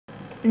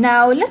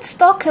Now let's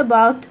talk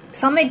about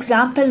some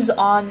examples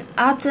on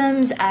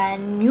atoms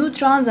and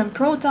neutrons and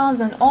protons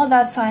and all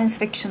that science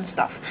fiction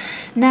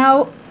stuff.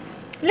 Now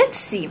let's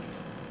see.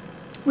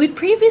 We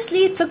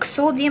previously took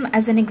sodium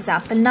as an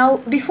example. Now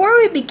before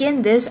we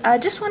begin this, I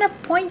just want to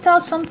point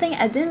out something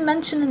I didn't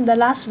mention in the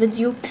last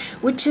video,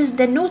 which is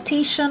the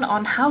notation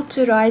on how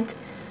to write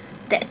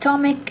the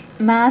atomic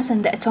mass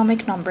and the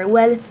atomic number.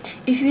 Well,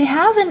 if we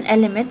have an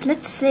element,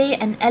 let's say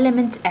an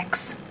element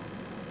X,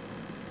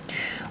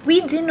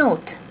 we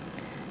denote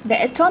the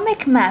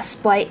atomic mass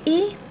by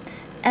A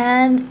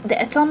and the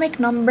atomic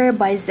number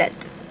by Z.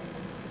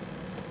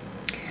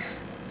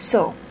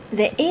 So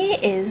the A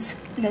is,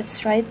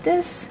 let's write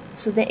this,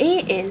 so the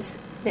A is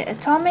the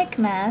atomic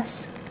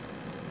mass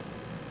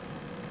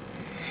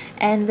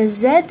and the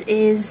Z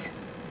is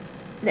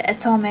the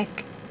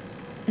atomic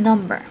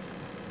number.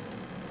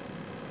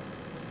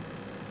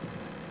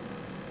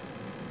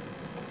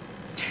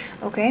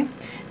 Okay,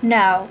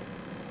 now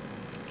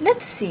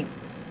let's see.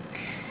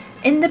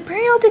 In the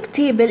periodic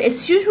table,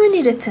 it's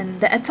usually written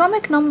the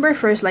atomic number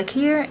first, like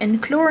here in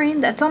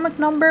chlorine, the atomic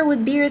number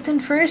would be written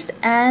first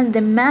and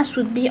the mass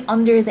would be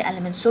under the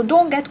element. So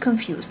don't get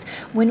confused.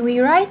 When we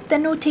write the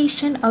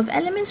notation of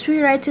elements, we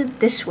write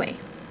it this way.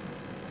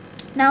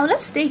 Now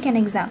let's take an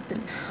example.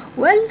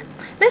 Well,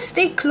 let's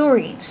take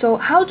chlorine. So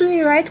how do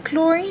we write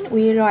chlorine?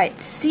 We write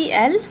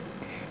Cl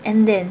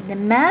and then the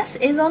mass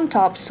is on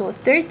top, so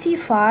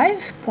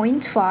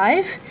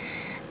 35.5.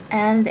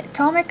 and the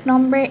atomic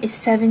number is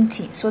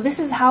 17. So this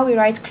is how we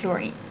write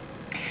chlorine.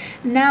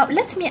 Now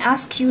let me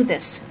ask you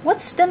this.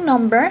 What's the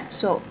number?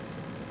 So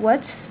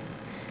what's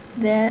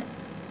the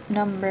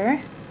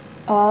number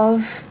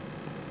of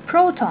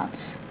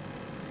protons?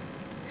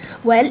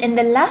 Well, in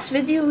the last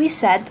video we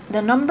said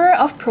the number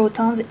of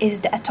protons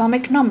is the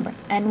atomic number.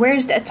 And where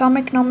is the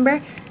atomic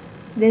number?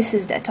 This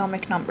is the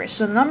atomic number.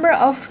 So the number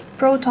of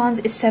protons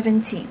is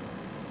 17.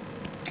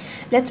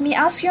 Let me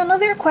ask you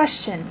another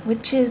question,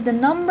 which is the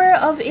number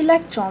of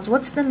electrons.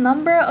 What's the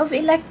number of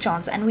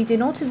electrons? And we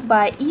denote it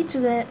by e to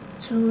the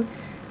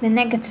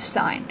negative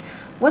sign.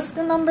 What's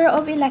the number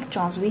of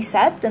electrons? We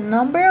said the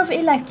number of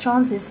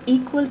electrons is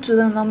equal to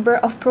the number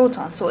of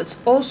protons, so it's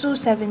also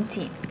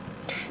 17.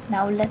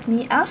 Now let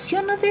me ask you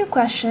another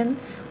question.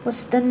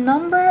 What's the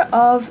number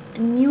of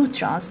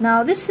neutrons?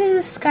 Now this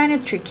is kind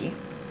of tricky.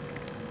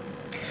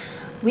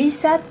 We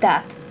said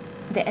that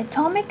the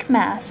atomic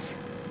mass,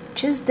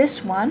 which is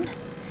this one,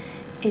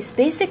 is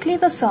basically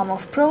the sum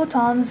of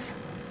protons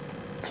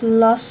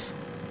plus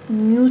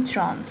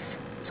neutrons.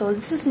 So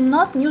this is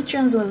not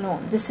neutrons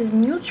alone, this is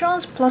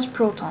neutrons plus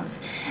protons,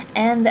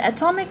 and the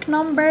atomic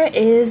number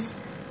is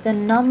the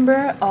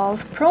number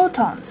of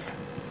protons.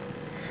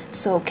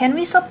 So can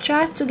we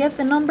subtract to get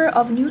the number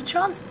of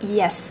neutrons?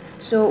 Yes.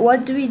 So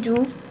what do?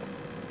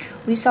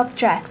 We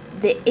subtract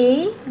the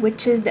A,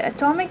 which is the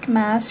atomic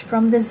mass,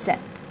 from the Z.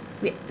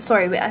 We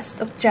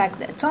subtract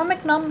the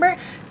atomic number,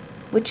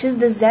 which is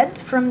the Z,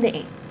 from the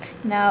A.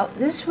 Now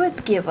this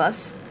would give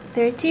us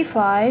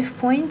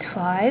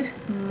 35.5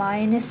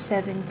 minus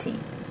 17.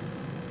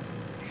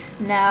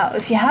 Now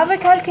if you have a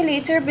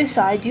calculator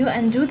beside you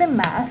and do the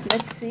math,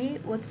 let's see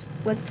what's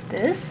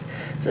this.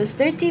 So it's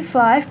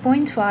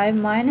 35.5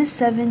 minus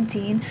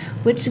 17,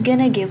 which is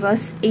gonna give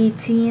us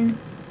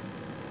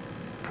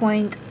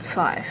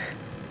 18.5.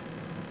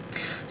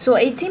 So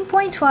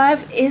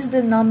 18.5 is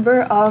the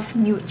number of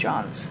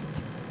neutrons.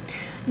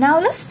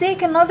 Now let's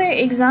take another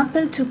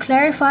example to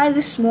clarify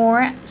this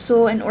more,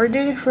 so in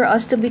order for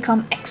us to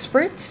become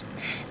experts.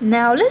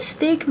 Now let's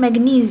take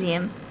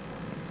magnesium.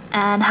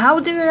 And how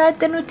do we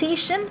write the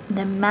notation?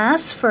 The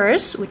mass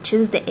first, which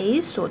is the A,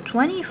 so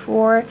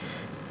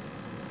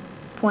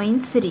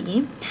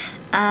 24.3,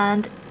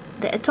 and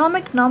the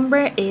atomic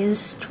number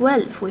is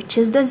 12, which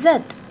is the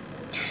Z.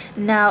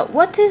 Now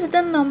what is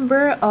the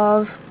number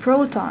of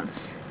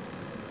protons?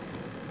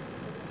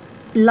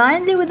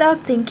 Blindly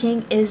without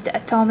thinking is the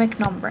atomic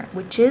number,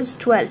 which is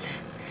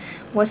 12.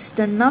 What's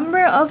the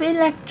number of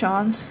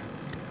electrons?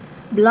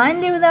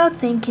 Blindly without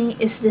thinking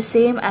is the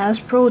same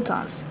as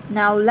protons.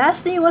 Now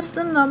lastly, what's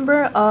the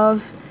number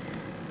of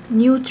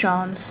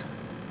neutrons?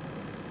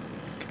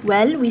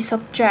 Well, we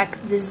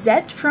subtract the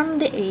Z from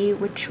the A,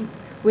 which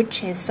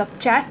is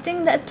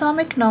subtracting the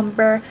atomic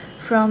number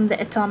from the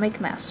atomic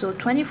mass. So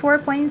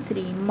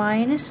 24.3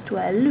 minus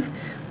 12,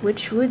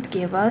 which would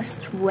give us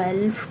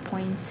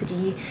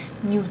 12.3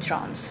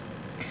 neutrons.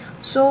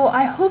 So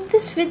I hope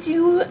this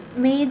video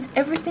made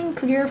everything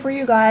clear for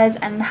you guys,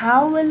 and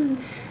how will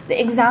the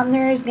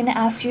examiner is gonna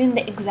ask you in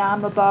the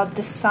exam about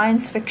the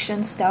science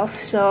fiction stuff.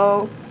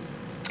 So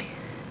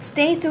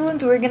stay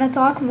tuned, we're gonna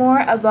talk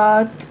more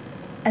about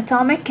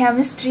atomic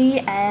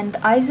chemistry and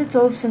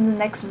isotopes in the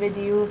next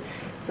video.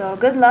 So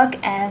good luck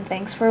and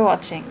thanks for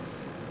watching.